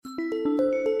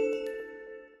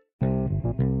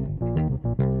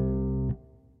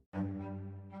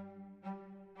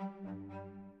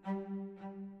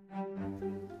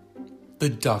The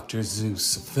Dr.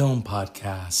 Zeus Film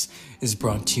Podcast is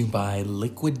brought to you by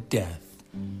Liquid Death.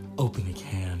 Open a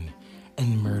can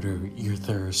and murder your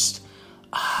thirst.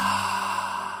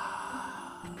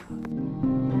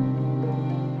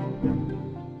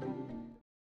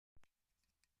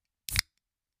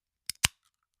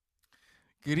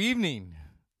 Good evening.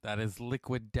 That is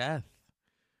Liquid Death.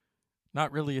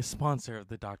 Not really a sponsor of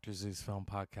the Dr. Zeus Film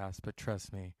Podcast, but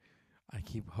trust me, I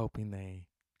keep hoping they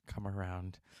come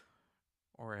around.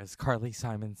 Or as Carly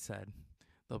Simon said,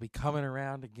 they'll be coming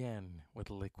around again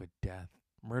with Liquid Death.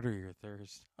 Murder your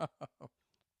thirst.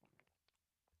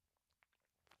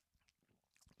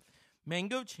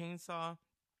 Mango Chainsaw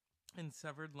and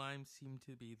Severed Lime seem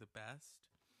to be the best.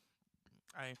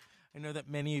 I know that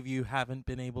many of you haven't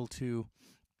been able to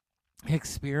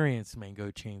experience Mango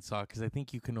Chainsaw because I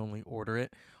think you can only order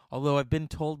it. Although I've been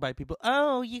told by people,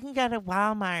 oh, you can go to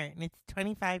Walmart and it's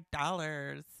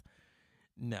 $25.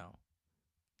 No.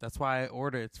 That's why I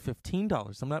order. It's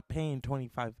 $15. I'm not paying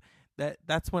 $25.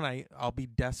 That's when I'll be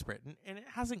desperate. And it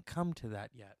hasn't come to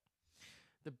that yet.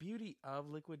 The beauty of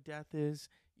Liquid Death is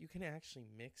you can actually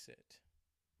mix it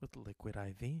with Liquid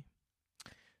IV.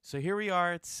 So here we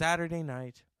are. It's Saturday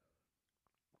night.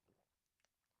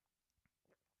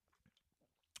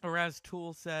 Or as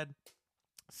Tool said,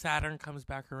 Saturn comes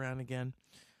back around again.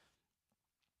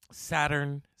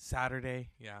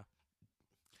 Saturday. Yeah.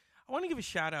 I want to give a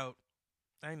shout out.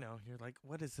 I know, you're like,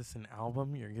 what is this, an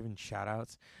album? You're giving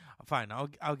shout-outs? Fine,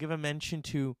 I'll give a mention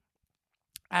to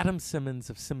Adam Simmons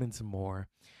of Simmons & More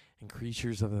and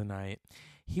Creatures of the Night.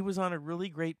 He was on a really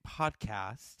great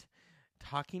podcast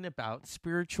talking about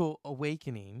spiritual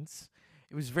awakenings.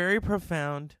 It was very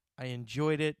profound. I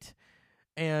enjoyed it.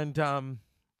 And there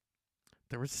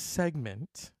was a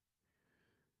segment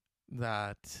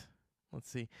that, let's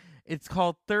see, it's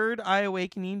called Third Eye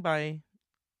Awakening by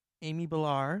Amy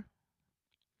Billar.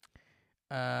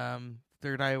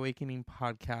 Third Eye Awakening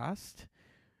podcast,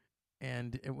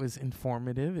 and it was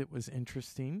informative. It was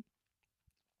interesting,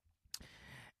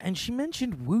 and she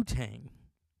mentioned Wu-Tang,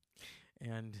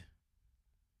 and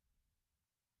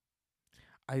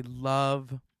I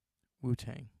love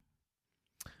Wu-Tang,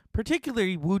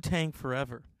 particularly Wu-Tang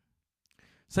Forever.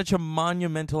 Such a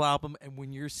monumental album, and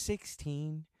when you're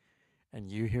 16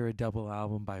 and you hear a double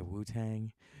album by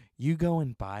Wu-Tang, you go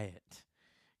and buy it.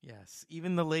 Yes,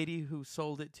 even the lady who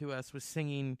sold it to us was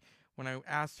singing when I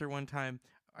asked her one time,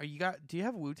 do you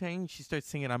have Wu-Tang? She starts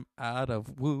singing, I'm out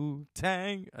of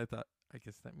Wu-Tang. I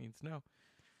guess that means no.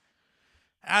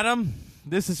 Adam,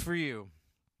 this is for you.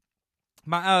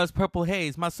 My eyes purple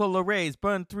haze, my solar rays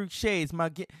burn through shades, my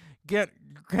let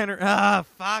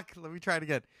me try it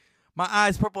again. My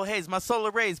eyes purple haze, my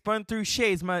solar rays burn through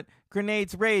shades, my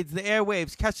grenades raids the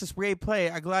airwaves, catch this ray play,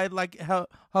 I glide like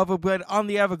hoverboard on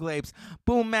the Everglades,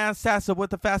 boom man sasser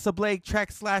with a faster blade,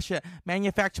 track slasher,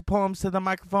 manufacture poems to the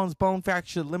microphone's bone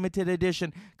fracture, limited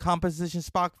edition, composition,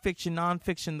 spark fiction,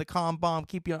 non-fiction, the calm bomb,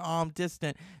 keep your arm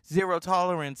distant, zero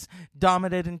tolerance,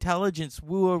 dominant intelligence,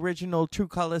 woo original, true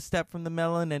color, step from the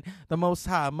melanin, the most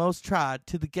high, most tried,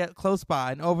 to the get close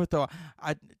by, and overthrow,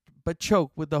 but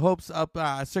choke with the hopes up,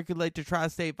 circulate to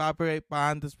tri-state, vibrate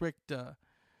behind this Richter.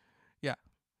 Yeah.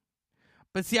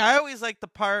 But see, I always like the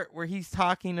part where he's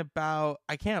talking about,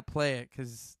 I can't play it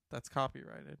because that's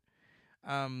copyrighted.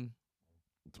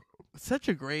 Such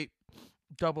a great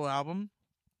double album.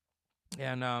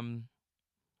 And,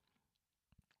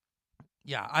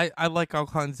 yeah, I like all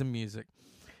kinds of music.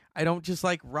 I don't just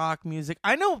like rock music.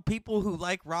 I know people who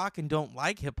like rock and don't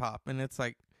like hip-hop, and it's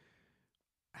like,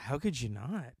 how could you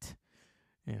not?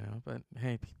 You know, but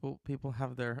hey, people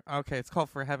have their... Okay, it's called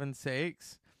For Heaven's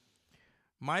Sakes.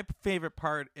 My favorite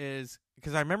part is,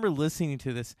 because I remember listening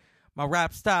to this, my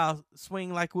rap style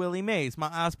swing like Willie Mays, my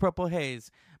eyes purple haze.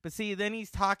 But see, then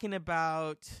he's talking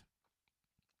about...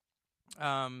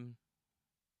 I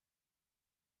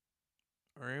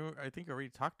think I already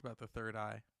talked about the third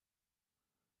eye.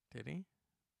 Did he?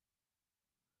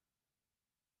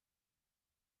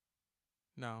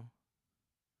 No.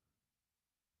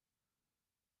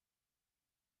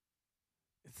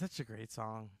 It's such a great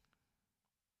song.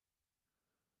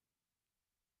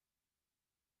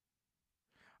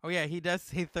 Oh, yeah, he does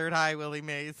say third eye, Willie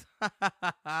Mays.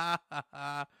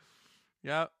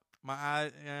 Yep. My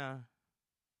eye, yeah.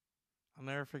 I'll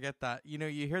never forget that. You know,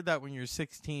 you hear that when you're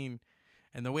 16,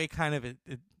 and the way kind of it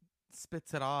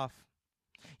spits it off.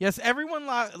 Yes, everyone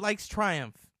likes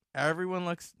Triumph. Everyone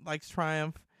likes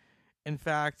Triumph. In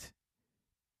fact,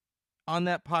 on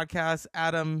that podcast,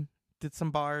 Adam did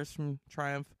some bars from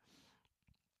Triumph.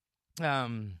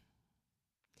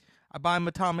 I bind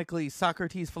atomically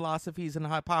Socrates' philosophies and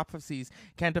hypotheses.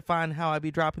 Can't define how I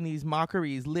be dropping these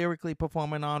mockeries. Lyrically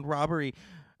performing on robbery.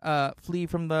 Flee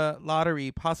from the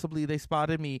lottery. Possibly they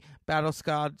spotted me. Battle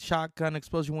scarred, shotgun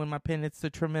explosion when my pen hits the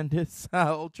tremendous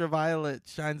ultraviolet.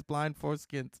 Shines blind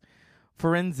foreskins.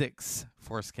 Forensics.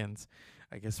 Foreskins.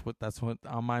 I guess that's what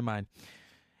on my mind.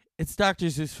 It's Dr.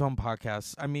 Zeus Film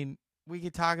Podcast. I mean, we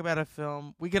could talk about a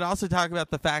film. We could also talk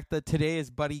about the fact that today is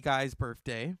Buddy Guy's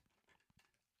birthday.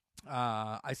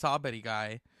 I saw Buddy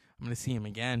Guy. I'm going to see him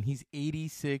again. He's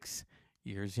 86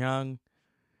 years young.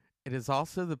 It is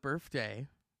also the birthday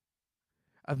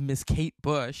of Miss Kate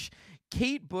Bush.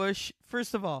 Kate Bush,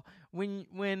 first of all, when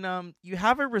you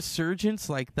have a resurgence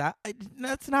like that,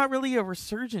 that's not really a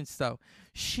resurgence, though.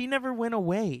 She never went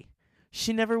away.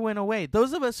 She never went away.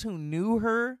 Those of us who knew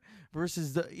her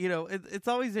versus it's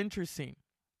always interesting.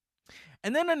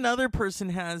 And then another person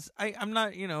has, I'm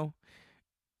not,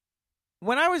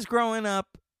 when I was growing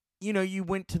up, you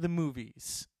went to the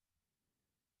movies.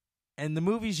 And the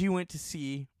movies you went to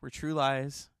see were True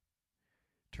Lies,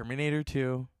 Terminator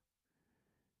 2,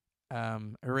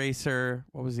 Eraser,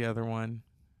 what was the other one?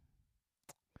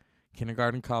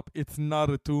 Kindergarten Cop. It's not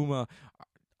a tumor.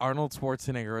 Arnold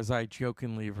Schwarzenegger, as I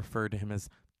jokingly refer to him as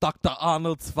Dr.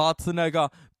 Arnold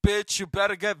Schwarzenegger. Bitch, you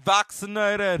better get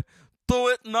vaccinated. Do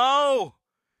it now.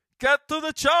 Get to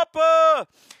the chopper.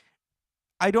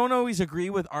 I don't always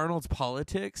agree with Arnold's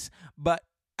politics, but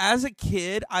as a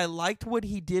kid, I liked what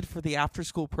he did for the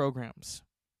after-school programs.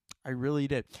 I really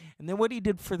did. And then what he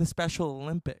did for the Special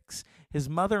Olympics. His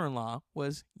mother-in-law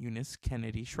was Eunice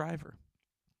Kennedy Shriver,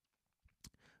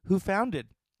 who founded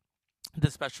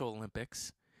the Special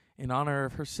Olympics in honor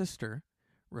of her sister,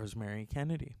 Rosemary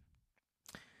Kennedy.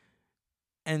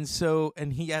 And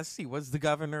he was the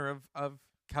governor of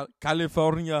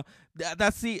California.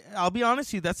 I'll be honest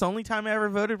with you, that's the only time I ever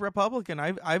voted Republican.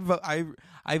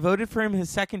 I voted for him his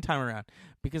second time around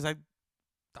because I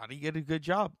thought he did a good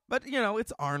job. But,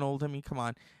 it's Arnold. I mean, come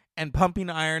on. And Pumping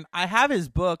Iron. I have his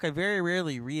book. I very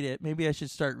rarely read it. Maybe I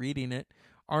should start reading it.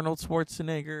 Arnold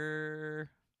Schwarzenegger,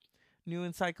 New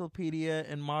Encyclopedia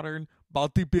in Modern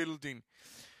Bodybuilding.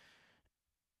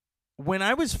 When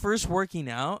I was first working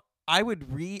out, I would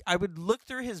look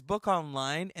through his book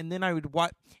online, and then I would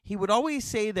watch. He would always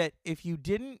say that if you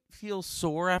didn't feel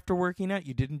sore after working out,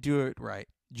 you didn't do it right.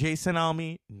 Jason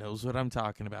Alme knows what I'm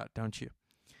talking about, don't you?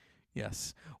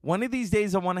 Yes. One of these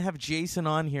days, I want to have Jason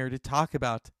on here to talk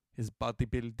about his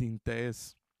bodybuilding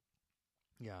days.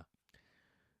 Yeah.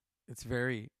 It's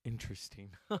very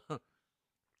interesting.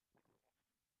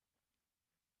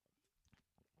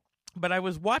 But I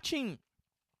was watching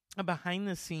a behind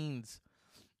the scenes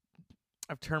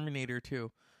of Terminator 2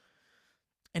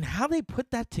 and how they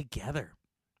put that together.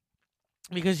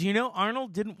 Because,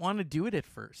 Arnold didn't want to do it at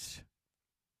first.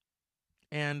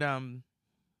 And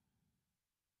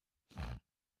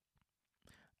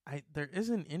there is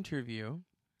an interview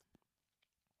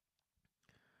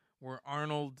where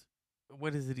Arnold,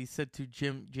 what is it he said to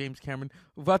James Cameron?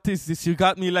 What is this? You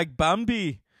got me like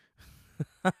Bambi.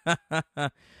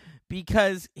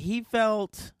 Because he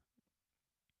felt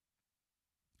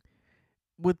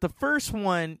with the first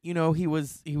one, he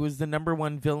was the number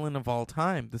one villain of all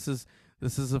time. This is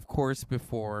of course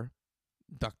before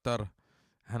Dr.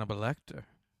 Hannibal Lecter.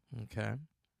 Okay.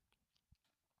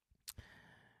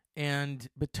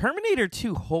 But Terminator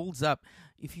 2 holds up.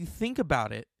 If you think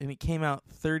about it, and it came out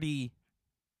 31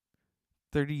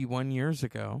 years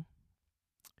ago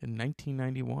in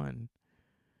 1991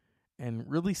 and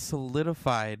really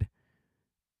solidified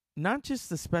not just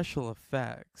the special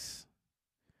effects,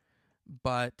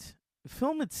 but the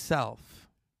film itself.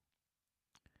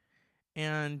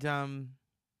 And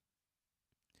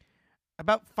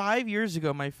about 5 years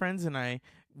ago, my friends and I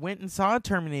went and saw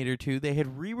Terminator 2. They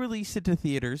had re-released it to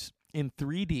theaters in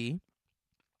 3D.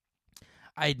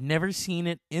 I'd never seen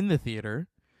it in the theater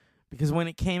because when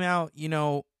it came out,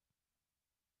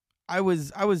 I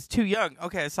was too young.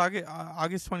 Okay, I saw it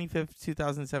August 25th,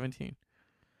 2017.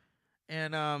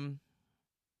 And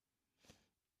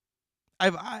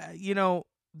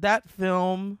that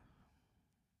film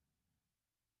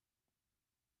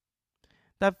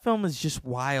is just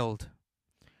wild.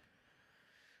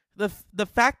 The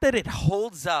fact that it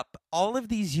holds up all of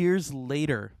these years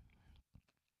later,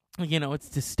 it's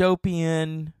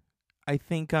dystopian. I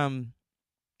think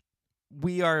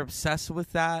we are obsessed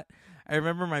with that. I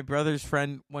remember my brother's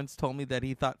friend once told me that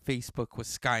he thought Facebook was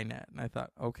Skynet, and I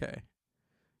thought, okay,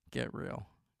 get real.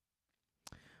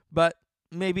 But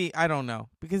maybe, I don't know.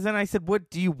 Because then I said, what,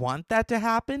 do you want that to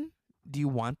happen? Do you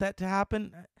want that to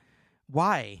happen?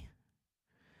 Why?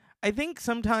 I think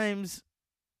sometimes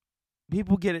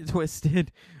people get it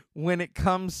twisted when it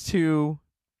comes to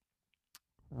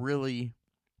really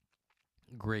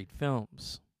great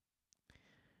films.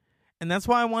 And that's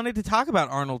why I wanted to talk about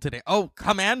Arnold today. Oh,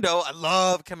 Commando. I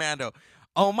love Commando.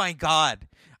 Oh, my God.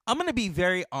 I'm going to be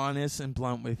very honest and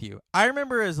blunt with you. I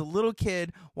remember as a little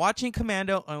kid watching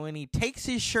Commando, and when he takes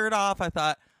his shirt off, I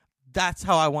thought, that's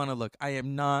how I want to look. I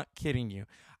am not kidding you.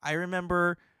 I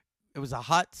remember it was a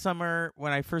hot summer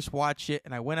when I first watched it,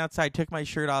 and I went outside, took my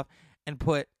shirt off, and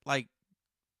put, like,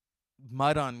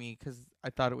 mud on me because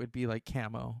I thought it would be, like,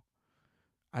 camo.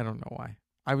 I don't know why.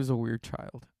 I was a weird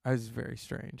child. I was very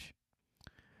strange.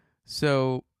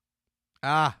 So,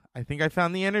 I think I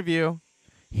found the interview.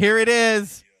 Here it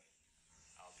is.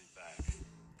 I'll be back.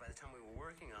 By the time we were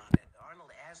working on it,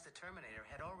 Arnold, as the Terminator,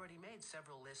 had already made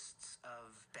several lists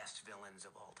of best villains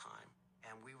of all time.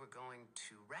 And we were going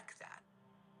to wreck that.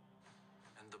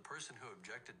 And the person who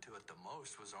objected to it the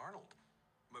most was Arnold.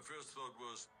 My first thought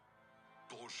was,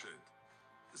 bullshit.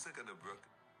 Is that gonna work?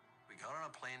 We got on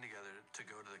a plane together to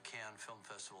go to the Cannes Film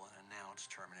Festival and announce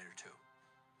Terminator 2.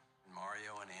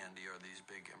 Mario and Andy are these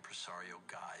big impresario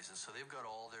guys, and so they've got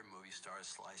all their movie stars,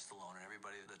 Sly Stallone, and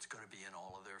everybody that's going to be in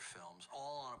all of their films,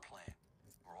 all on a plane.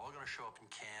 We're all going to show up in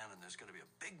Cannes, and there's going to be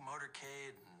a big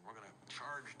motorcade, and we're going to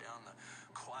charge down the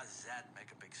Croisette, make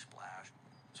a big splash.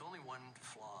 There's only one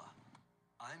flaw.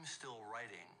 I'm still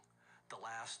writing the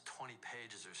last 20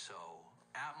 pages or so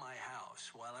at my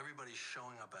house while everybody's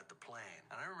showing up at the plane.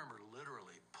 And I remember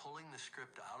literally pulling the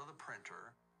script out of the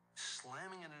printer,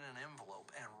 slamming it in an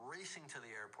envelope, and racing to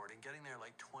the airport and getting there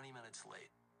like 20 minutes late.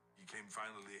 He came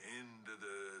finally into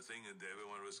the thing, and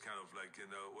everyone was kind of like,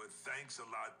 well, thanks a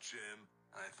lot, Jim.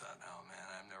 And I thought, oh man,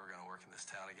 I'm never going to work in this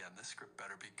town again. This script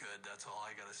better be good. That's all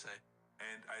I got to say.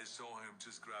 And I saw him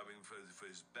just grabbing for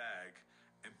his bag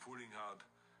and pulling out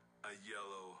a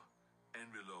yellow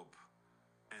envelope,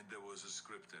 and there was a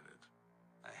script in it.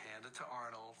 I hand it to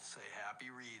Arnold, say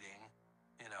happy reading,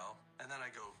 and then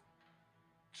I go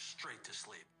straight to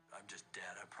sleep. I'm just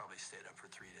dead. I probably stayed up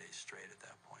for 3 days straight at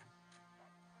that point.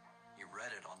 He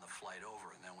read it on the flight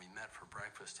over, and then we met for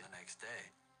breakfast the next day.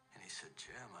 And he said,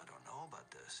 Jim, I don't know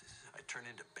about this. He said, I turn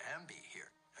into Bambi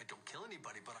here. I don't kill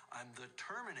anybody, but I'm the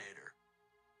Terminator.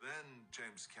 Then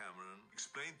James Cameron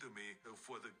explained to me that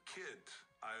for the kid,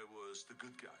 I was the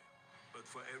good guy. But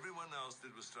for everyone else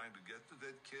that was trying to get to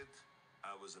that kid,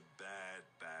 I was a bad,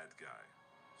 bad guy.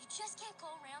 You just can't go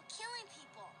around killing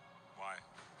people. Why?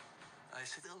 I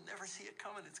said, they'll never see it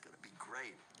coming. It's going to be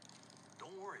great.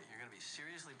 Don't worry. You're going to be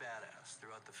seriously badass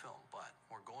throughout the film, but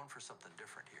we're going for something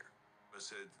different here. I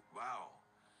said, wow,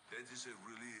 that is a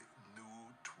really new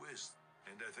twist.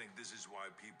 And I think this is why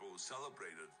people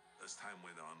celebrated, as time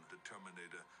went on, the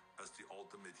Terminator as the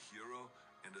ultimate hero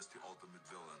and as the ultimate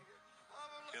villain.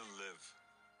 He'll live.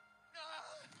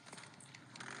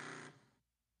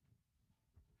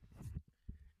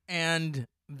 And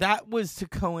that was to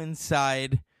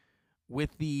coincide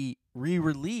with the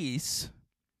re-release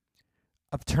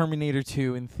of Terminator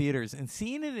 2 in theaters. And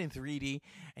seeing it in 3D,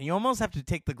 and you almost have to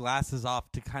take the glasses off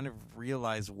to kind of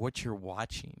realize what you're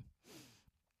watching.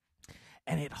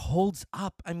 And it holds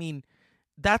up. I mean,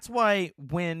 that's why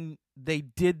when they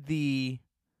did the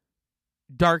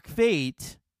Dark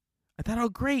Fate, I thought, oh,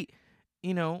 great.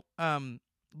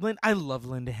 I love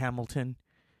Linda Hamilton.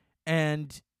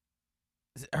 And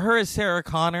her as Sarah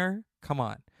Connor, come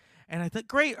on. And I thought,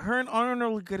 great, her and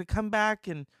Arnold are going to come back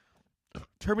and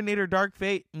Terminator Dark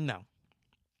Fate. No.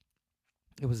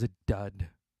 It was a dud.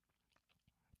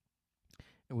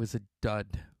 It was a dud.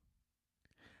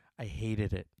 I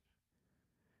hated it.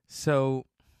 So,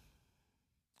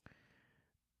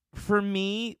 for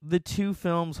me, the two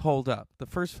films hold up. The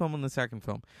first film and the second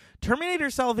film. Terminator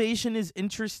Salvation is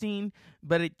interesting,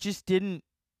 but it just didn't,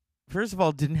 first of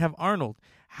all, didn't have Arnold.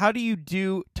 How do you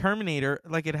do Terminator,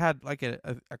 like it had like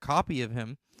a copy of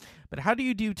him, but how do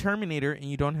you do Terminator and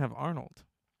you don't have Arnold?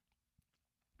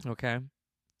 Okay.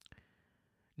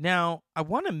 Now, I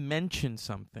want to mention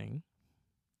something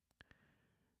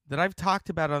that I've talked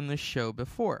about on this show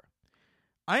before.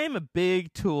 I am a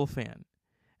big Tool fan.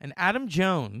 And Adam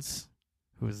Jones,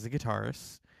 who is the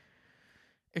guitarist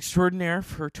extraordinaire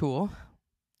for Tool,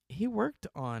 he worked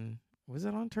on, was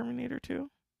it on Terminator 2?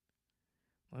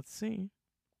 Let's see.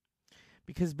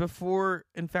 Because before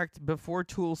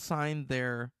Tool signed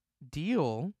their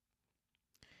deal,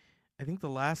 I think the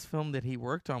last film that he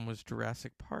worked on was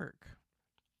Jurassic Park.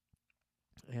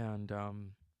 And,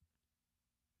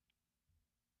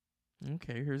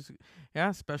 okay,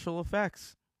 special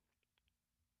effects.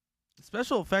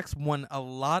 Special effects won a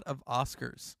lot of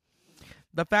Oscars.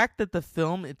 The fact that the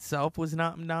film itself was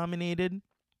not nominated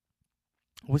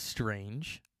was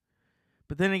strange.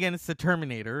 But then again, it's the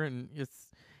Terminator, and it's,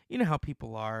 you know how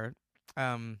people are.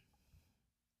 Okay.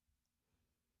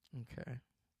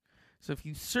 So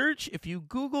if you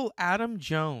Google Adam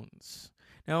Jones.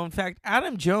 Now, in fact,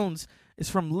 Adam Jones is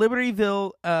from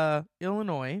Libertyville,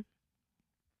 Illinois.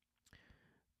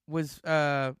 Was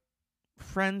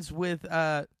friends with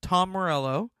Tom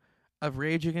Morello of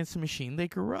Rage Against the Machine. They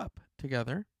grew up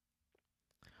together.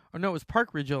 Oh, no, it was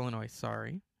Park Ridge, Illinois.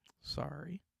 Sorry.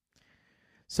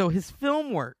 So his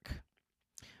film work.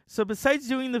 So besides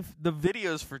doing the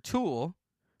videos for Tool,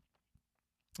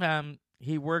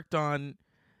 he worked on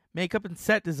makeup and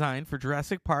set design for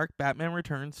Jurassic Park, Batman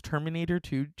Returns, Terminator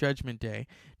 2, Judgment Day,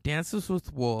 Dances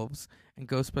with Wolves, and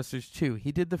Ghostbusters 2.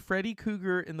 He did the Freddy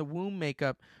Krueger in the womb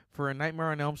makeup for A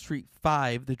Nightmare on Elm Street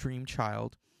 5, The Dream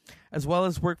Child, as well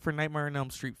as worked for Nightmare on Elm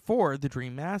Street 4, The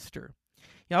Dream Master.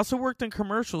 He also worked in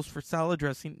commercials for salad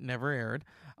dressing, never aired,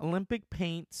 Olympic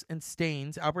paints and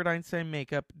stains, Albert Einstein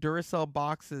makeup, Duracell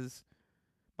boxers,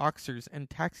 and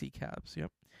taxi cabs.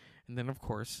 Yep. And then, of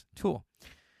course, Tool.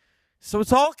 So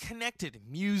it's all connected,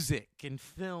 music and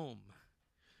film.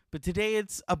 But today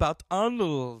it's about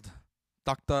Arnold,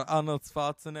 Dr. Arnold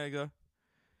Schwarzenegger.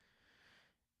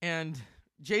 And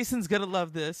Jason's going to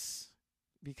love this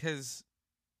because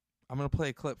I'm going to play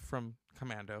a clip from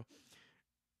Commando.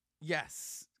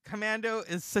 Yes, Commando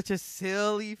is such a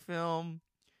silly film.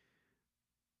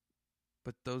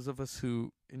 But those of us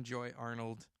who enjoy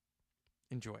Arnold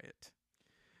enjoy it.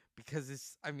 Because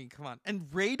it's, I mean, come on. And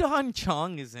Radon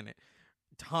Chong is in it.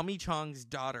 Tommy Chong's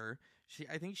daughter.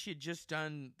 I think she had just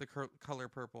done The Color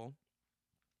Purple.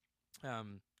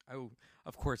 Oh,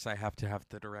 of course I have to have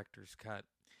the director's cut.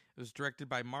 It was directed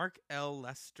by Mark L.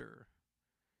 Lester.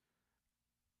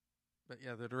 But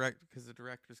yeah, because the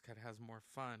director's cut has more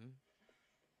fun.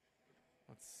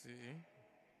 Let's see.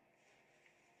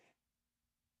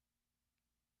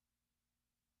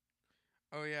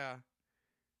 Oh yeah.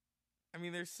 I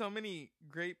mean, there's so many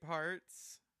great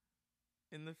parts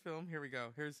in the film. Here we go.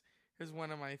 Here's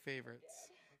one of my favorites.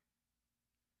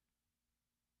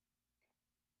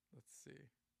 Let's see.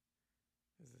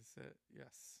 Is this it?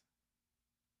 Yes.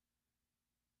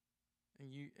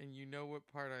 And you know what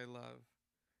part I love.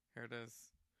 Here it is.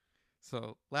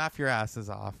 So laugh your asses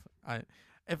off.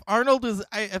 If Arnold is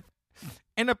if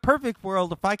in a perfect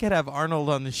world, if I could have Arnold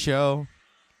on the show,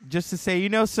 just to say, you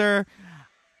know, sir,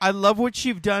 I love what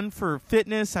you've done for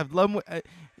fitness. I've loved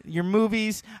your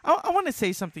movies. I want to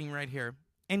say something right here.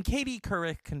 And Katie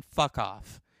Couric can fuck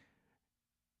off.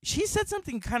 She said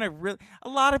something kind of real. A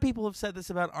lot of people have said this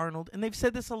about Arnold, and they've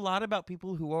said this a lot about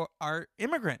people who are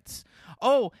immigrants.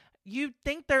 Oh, you'd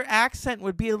think their accent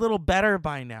would be a little better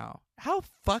by now. How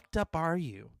fucked up are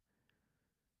you?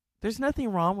 There's nothing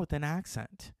wrong with an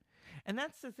accent. And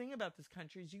that's the thing about this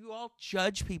country is you all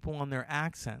judge people on their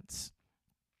accents.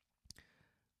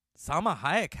 Salma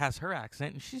Hayek has her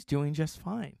accent, and she's doing just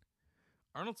fine.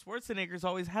 Arnold Schwarzenegger's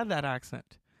always had that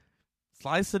accent.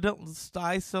 Sly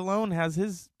Stallone has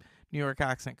his New York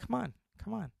accent. Come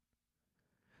on.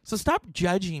 So stop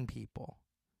judging people.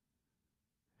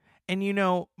 And, you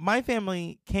know, my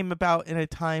family came about in a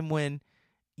time when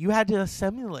you had to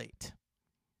assimilate.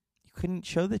 You couldn't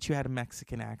show that you had a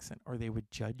Mexican accent, or they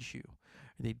would judge you.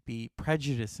 Or they'd be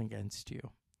prejudiced against you.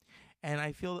 And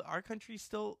I feel that our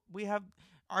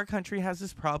country has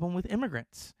this problem with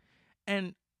immigrants.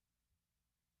 And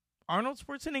Arnold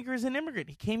Schwarzenegger is an immigrant.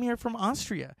 He came here from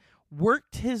Austria,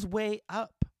 worked his way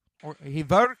up.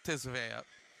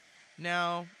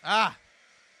 Now,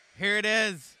 here it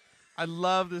is. I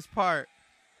love this part.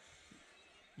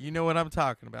 You know what I'm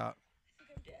talking about.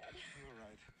 I'm dead. You're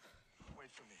right.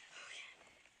 Wait for me.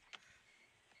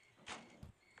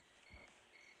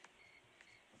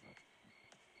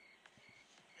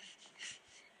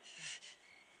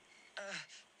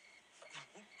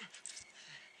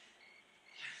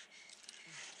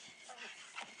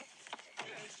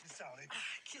 Sally.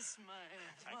 Kiss my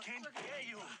ass. I can't hear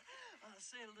you.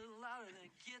 Say it a little louder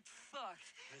than get fucked.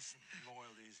 Listen,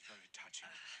 loyalty is very touching,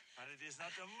 but it is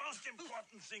not the most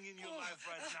important thing in your life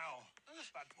right now.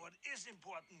 But what is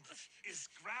important is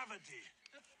gravity.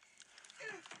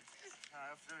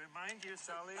 I have to remind you,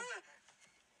 Sally,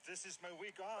 this is my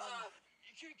weak arm.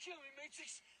 You can't kill me,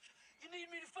 Matrix. You need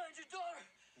me to find your daughter.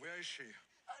 Where is she?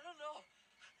 I don't know.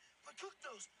 But cook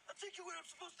those. I'll take you where I'm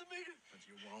supposed to meet her. But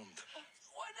you won't,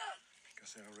 Why not?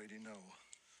 because I already know.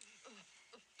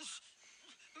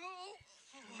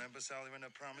 Remember, Sally, when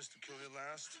I promised to kill you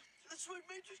last? That's right,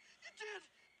 Matrix. You did.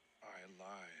 I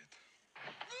lied.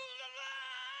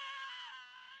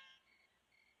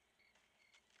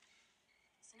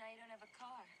 So now you don't have a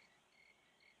car.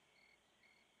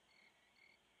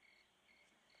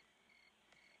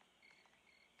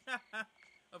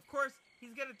 Of course,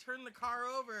 he's gonna turn the car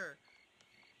over.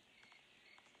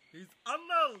 He's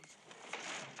Arnold.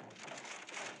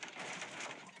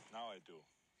 Now I do.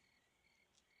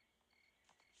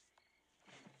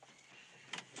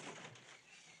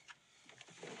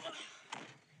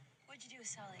 What'd you do with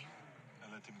Sully? I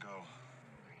let him go.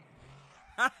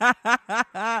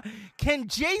 Can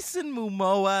Jason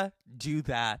Momoa do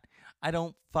that? I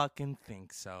don't fucking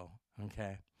think so.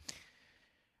 Okay.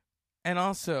 And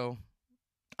also,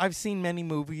 I've seen many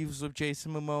movies with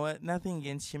Jason Momoa. Nothing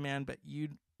against you, man, but you're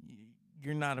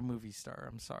not a movie star.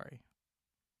 I'm sorry.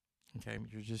 Okay,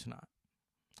 you're just not.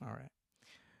 All right.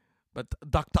 But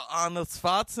Dr. Arnold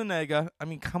Schwarzenegger, I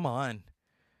mean, come on.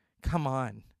 Come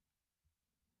on.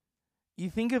 You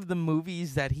think of the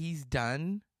movies that he's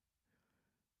done,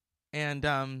 and,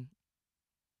 I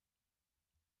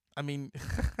mean,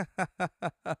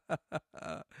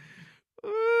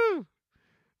 ooh,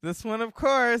 this one, of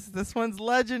course, this one's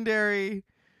legendary.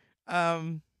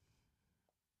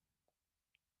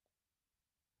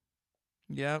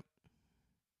 Yep.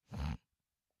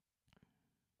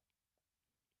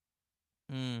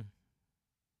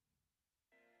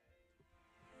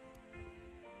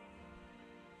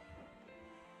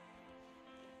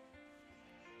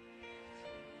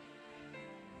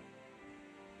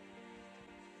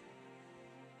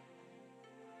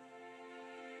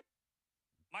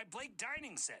 My Blake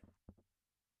dining set.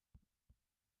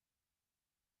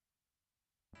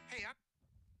 Hey,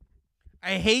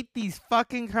 I hate these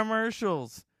fucking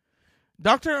commercials.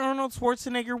 Dr. Arnold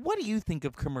Schwarzenegger, what do you think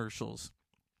of commercials?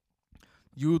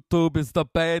 YouTube is the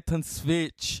bait and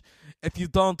switch. If you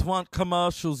don't want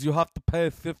commercials, you have to pay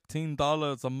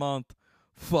 $15 a month.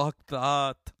 Fuck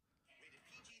that.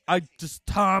 I just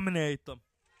terminate them.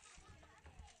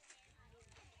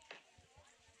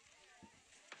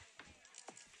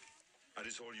 Are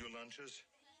these all your lunches?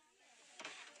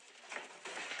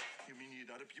 You mean you eat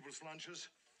other people's lunches?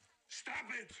 Stop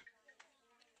it!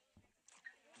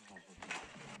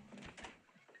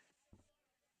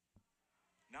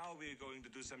 Now we're going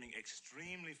to do something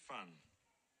extremely fun.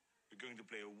 We're going to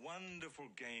play a wonderful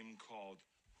game called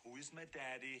Who is My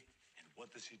Daddy and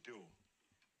What Does He Do?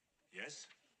 Yes?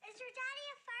 Is your daddy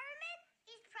a fireman?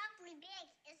 He's probably big.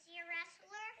 Is he a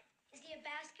wrestler? Is he a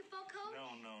basketball coach?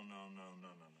 No.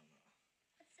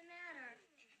 What's the matter?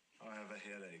 I have a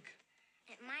headache.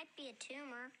 It might be a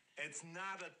tumor. It's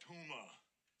not a tumor.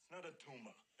 It's not a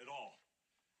tumor at all.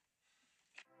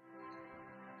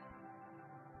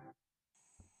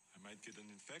 I might get an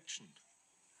infection.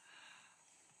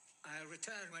 I'll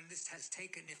return when this has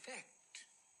taken effect.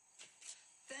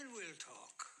 Then we'll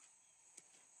talk.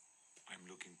 I'm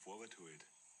looking forward to it.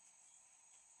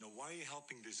 Now, why are you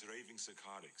helping these raving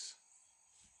psychotics?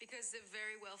 Because they're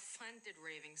very well-funded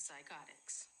raving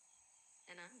psychotics.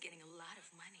 And I'm getting a lot of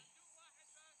money.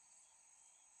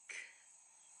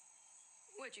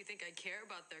 What, you think I care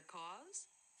about their cause?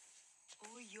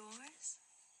 Or yours?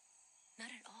 Not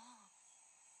at all.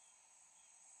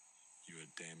 You're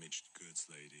a damaged goods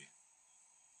lady.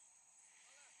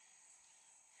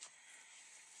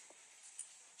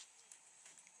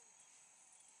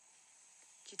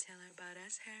 Did you tell her about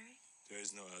us, Harry? There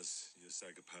is no us, you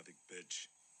psychopathic bitch.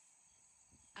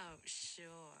 Oh,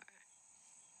 sure.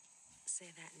 Say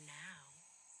that now.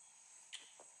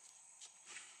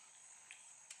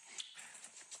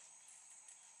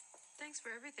 Thanks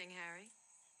for everything, Harry.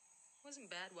 Wasn't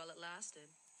bad while it lasted.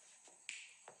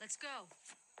 Let's go.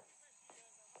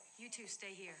 You two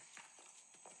stay here.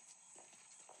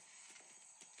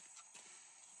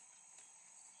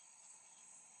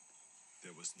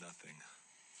 There was nothing.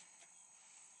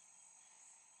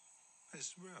 I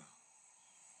swear.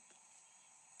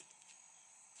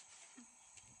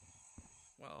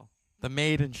 Well, the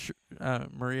maid and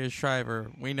Maria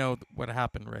Shriver, we know what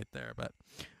happened right there, but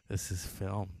this is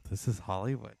film. This is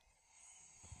Hollywood.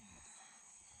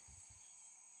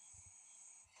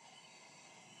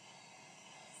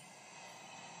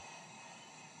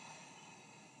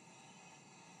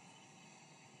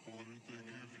 What did they give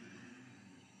you?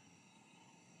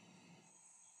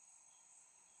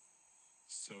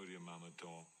 Sodium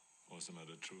Amador, also not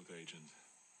a truth agent.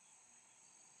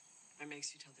 What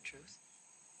makes you tell the truth?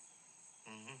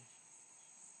 Mm-hmm.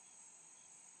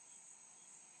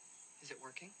 Is it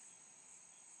working?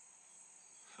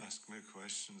 Ask me a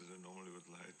question that I normally would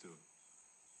lie to.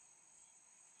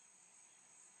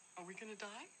 Are we gonna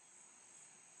die?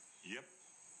 Yep.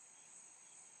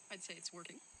 I'd say it's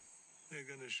working. They're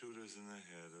gonna shoot us in the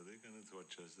head, or they're gonna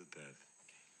torture us to death.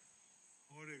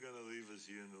 Or they're gonna leave us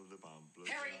here until the bomb blows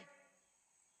Harry! up.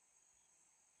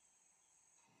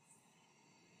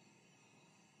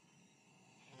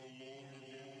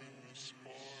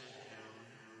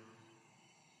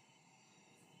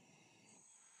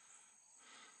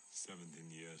 17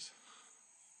 years.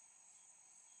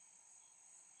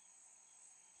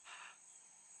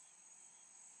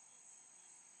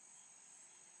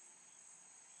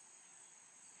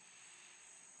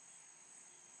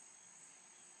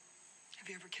 Have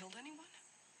you ever killed anyone?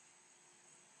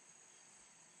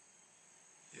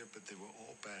 Yeah, but they were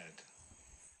all bad.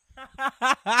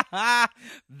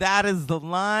 That is the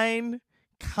line.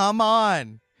 Come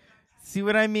on. See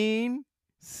what I mean?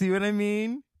 See what I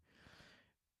mean?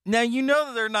 Now, you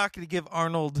know they're not going to give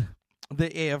Arnold the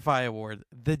AFI award.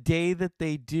 The day that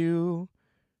they do,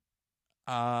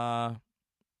 I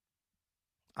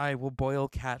will boil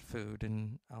cat food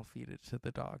and I'll feed it to the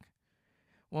dog.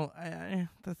 Well,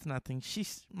 that's nothing.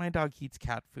 My dog eats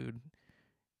cat food.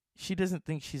 She doesn't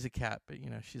think she's a cat, but,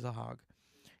 she's a hog.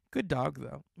 Good dog,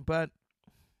 though. But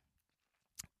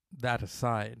that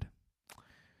aside,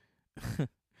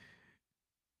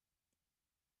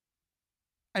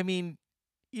 I mean,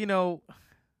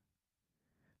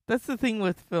 that's the thing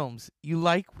with films. You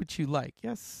like what you like.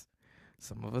 Yes,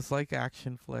 some of us like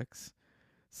action flicks.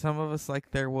 Some of us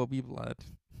like There Will Be Blood.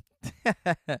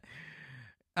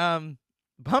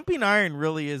 Pumping Iron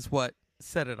really is what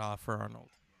set it off for Arnold.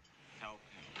 Help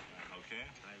him, okay?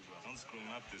 I will. Don't screw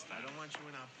him up this time. I don't want you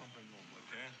in our pumping room,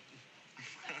 okay?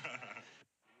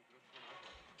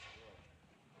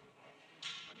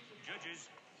 Judges,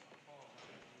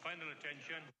 final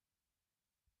attention.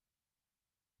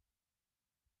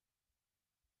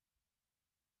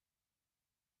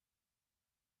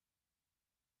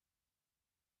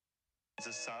 It's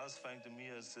as satisfying to me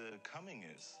as coming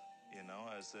is,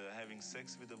 as having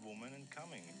sex with a woman and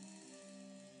coming.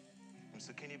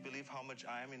 So can you believe how much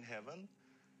I am in heaven?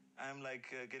 I'm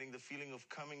like getting the feeling of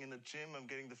coming in the gym. I'm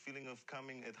getting the feeling of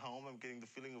coming at home. I'm getting the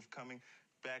feeling of coming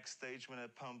backstage when I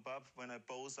pump up, when I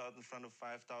pose out in front of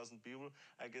 5,000 people.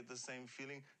 I get the same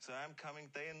feeling. So I'm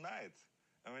coming day and night.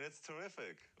 I mean, it's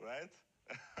terrific, right?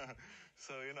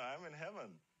 So, I'm in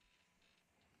heaven.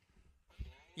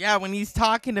 Yeah, when he's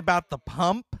talking about the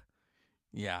pump.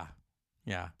 Yeah.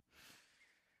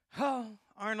 Oh,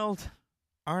 Arnold.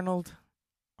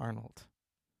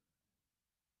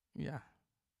 Yeah.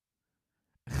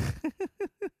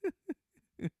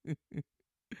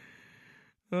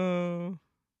 Oh.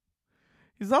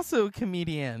 He's also a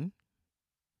comedian.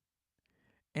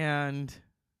 And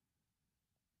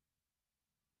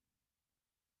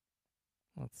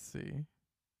let's see.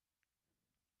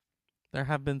 There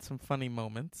have been some funny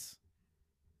moments.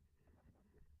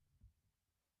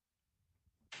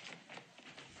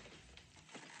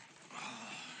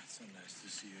 It's so nice to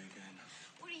see you again.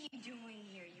 What are you doing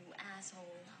here, you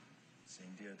asshole?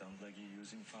 Cindy, I don't like you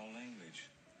using foul language.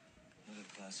 Not a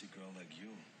classy girl like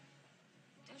you.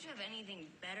 Don't you have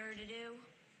anything better to do?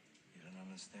 You don't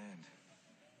understand.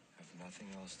 I have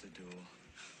nothing else to do,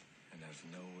 and I have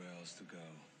nowhere else to go.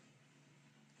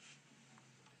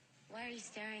 Why are you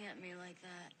staring at me like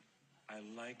that? I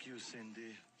like you,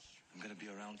 Cindy. I'm gonna be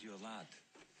around you a lot.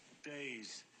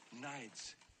 Days,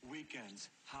 nights, weekends,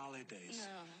 holidays.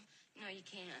 No, you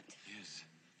can't. Yes,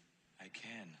 I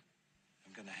can.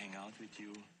 I'm gonna hang out with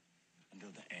you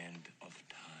until the end of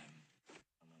time.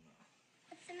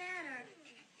 What's the matter?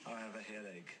 I have a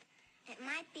headache. It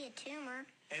might be a tumor.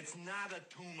 It's not a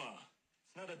tumor.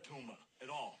 It's not a tumor at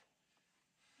all.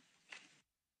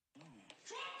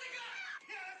 Drop the gun!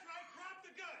 Yeah, that's right. Drop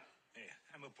the gun. Hey,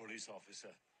 I'm a police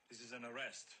officer. This is an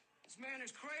arrest. This man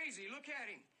is crazy. Look at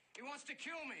him. He wants to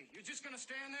kill me. You're just gonna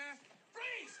stand there?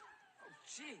 Freeze! Oh,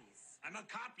 jeez. I'm a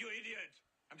cop, you idiot.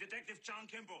 I'm Detective John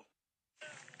Kimball.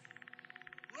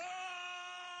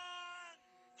 Run!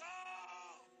 Go!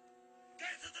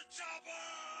 Get to the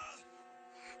chopper!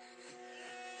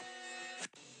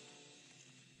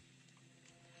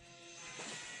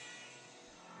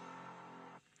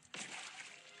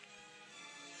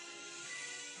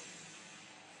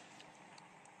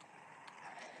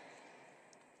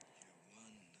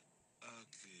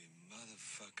 Ugly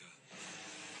motherfucker.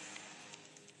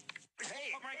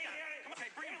 Hey! Come right down. Come on, okay,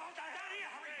 bring him down here.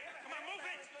 Hurry. Come on, move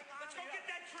it. Let's go get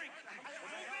that freak.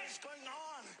 What's going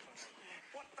on?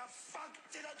 What the fuck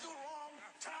did I do wrong?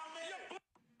 Tell me!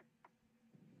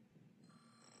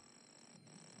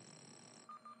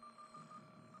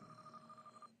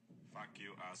 Fuck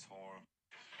you, asshole.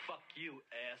 Fuck you,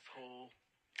 asshole.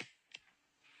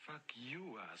 Fuck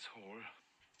you, asshole.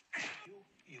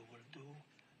 You will do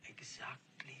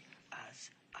exactly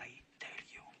as I tell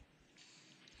you.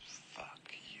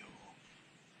 Fuck you.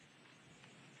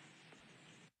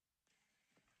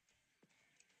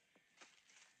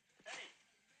 Hey,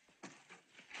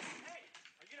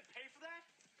 are you gonna pay for that?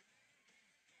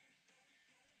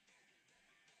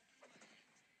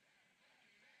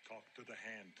 Talk to the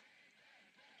hand.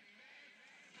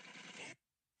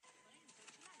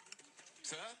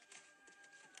 Sir,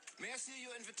 may I see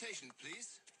your invitation,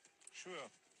 please?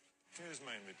 Sure. Here's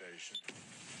my invitation.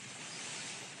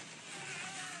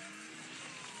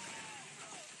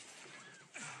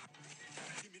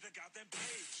 Give me the goddamn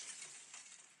page.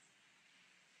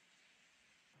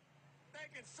 They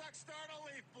can suck start a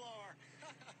leaf blower.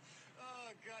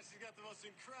 Oh, gosh, she's got the most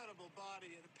incredible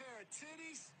body. And a pair of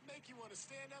titties make you want to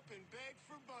stand up and beg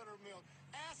for buttermilk.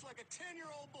 Ass like a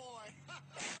 10-year-old boy.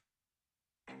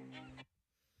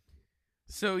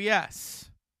 So,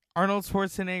 yes, Arnold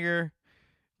Schwarzenegger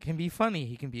can be funny.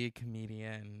 He can be a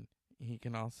comedian. He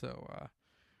can also,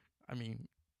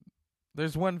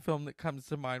 there's one film that comes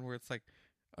to mind where it's like,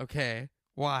 okay,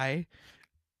 why?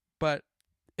 But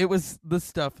it was the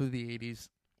stuff of the 80s.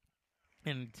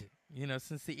 And,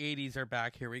 since the 80s are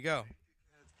back, here we go.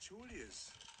 Julius.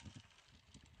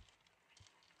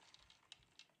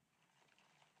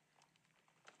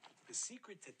 The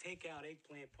secret to take out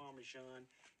eggplant parmesan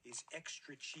is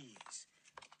extra cheese.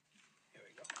 Here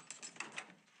we go.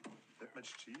 That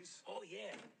much cheese? Oh,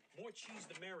 yeah. More cheese,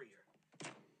 the merrier.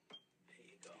 There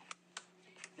you go.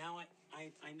 Now,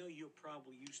 I know you're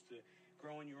probably used to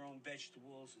growing your own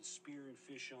vegetables and spearing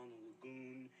fish on the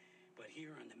lagoon, but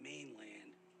here on the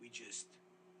mainland, we just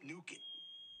nuke it.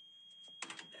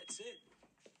 That's it.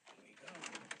 Here we go.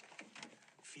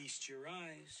 Feast your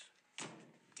eyes.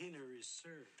 Dinner is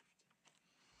served.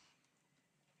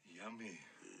 Yummy.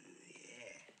 Yeah.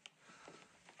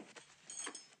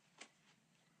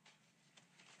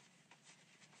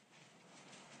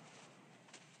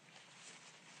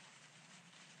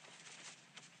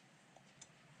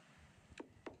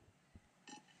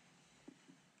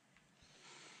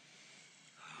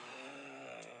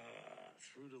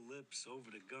 Through the lips, over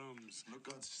the gums. Look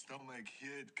at stomach,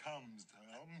 here it comes.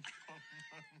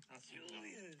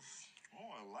 Julius. Oh,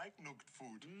 I like nuked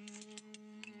food.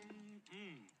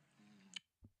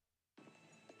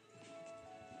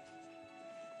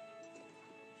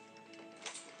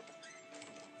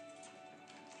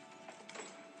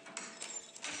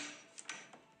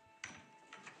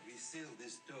 We sealed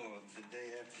this door the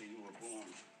day after you were born.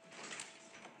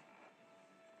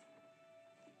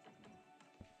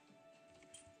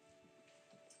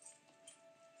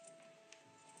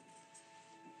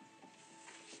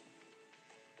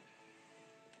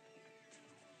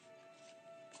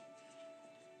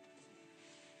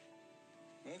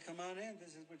 Well, come on in. This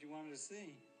is what you wanted to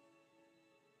see.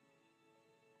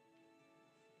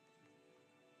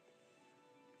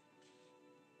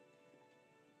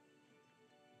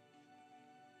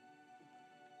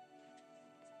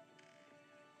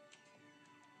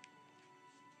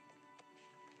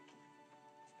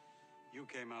 You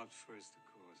came out first, of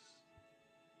course.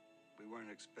 We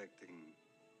weren't expecting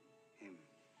him.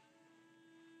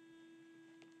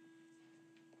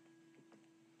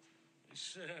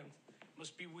 This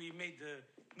must be where you made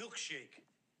the milkshake.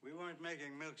 We weren't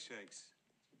making milkshakes.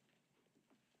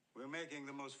 We're making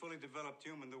the most fully developed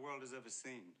human the world has ever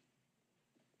seen.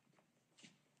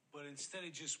 But instead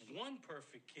of just one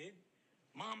perfect kid,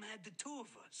 Mom had the two of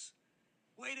us.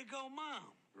 Way to go,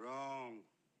 Mom. Wrong.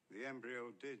 The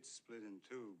embryo did split in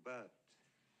two, but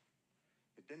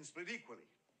it didn't split equally.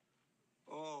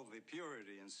 All the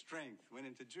purity and strength went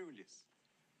into Julius.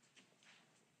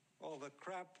 All the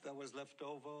crap that was left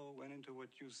over went into what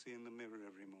you see in the mirror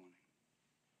every morning.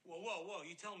 Whoa.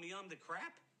 You telling me I'm the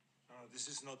crap? This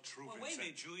is not true, Well, wait a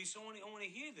minute, Julius. I want to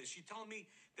hear this. You telling me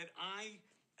that I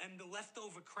am the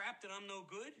leftover crap, that I'm no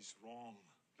good? He's wrong.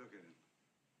 Look at him.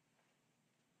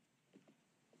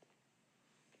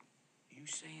 You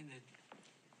saying that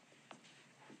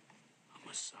I'm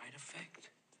a side effect?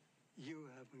 You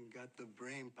haven't got the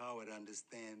brain power to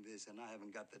understand this, and I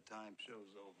haven't got the time.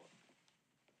 Show's over.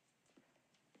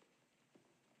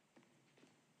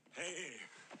 Hey,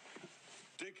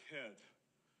 dickhead.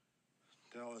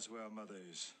 Tell us where our mother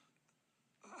is.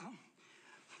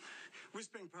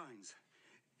 Whispering Pines.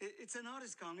 It's an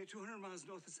artist colony 200 miles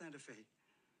north of Santa Fe.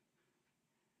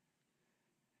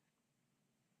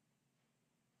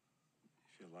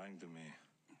 If you're lying to me,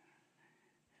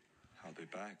 I'll be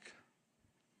back.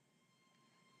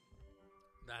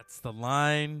 That's the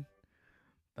line.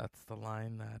 That's the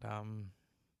line that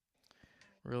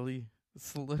really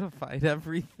solidified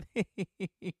everything.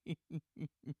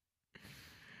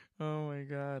 Oh my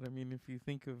God. I mean, if you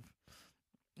think of,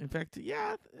 in fact,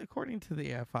 yeah, according to the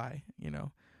AFI,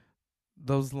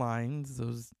 those lines,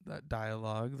 that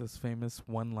dialogue, those famous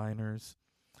one-liners,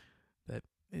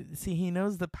 see, he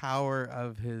knows the power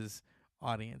of his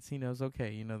audience. He knows,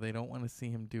 okay, they don't want to see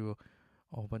him do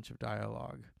a whole bunch of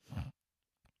dialogue.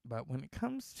 But when it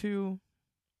comes to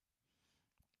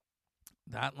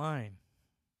that line,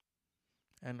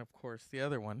 and of course the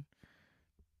other one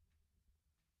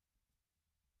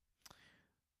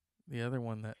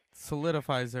that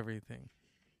solidifies everything.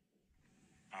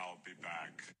 I'll be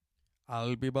back.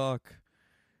 I'll be back.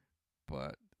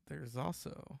 But there's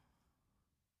also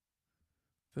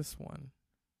this one.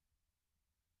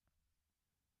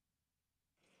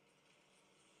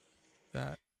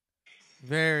 That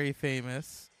very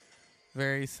famous,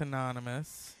 very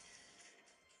synonymous.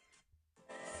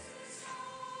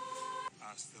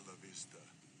 Hasta la vista,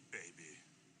 baby.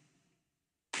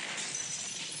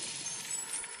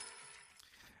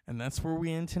 And that's where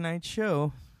we end tonight's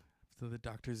show. To the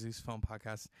Dr. Zeus Film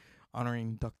Podcast,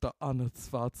 honoring Dr. Arnold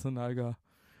Schwarzenegger.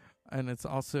 And it's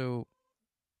also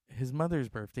his mother's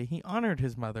birthday. He honored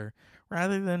his mother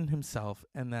rather than himself,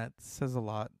 and that says a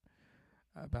lot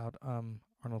about Arnold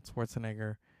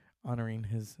Schwarzenegger honoring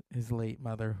his late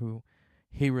mother, who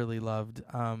he really loved.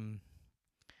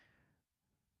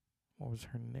 What was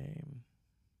her name?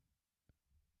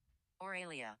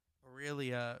 Aurelia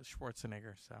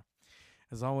Schwarzenegger. So,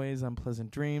 as always,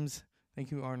 unpleasant dreams. Thank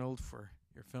you, Arnold, for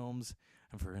your films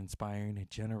and for inspiring a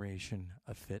generation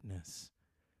of fitness.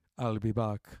 I'll be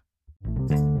back.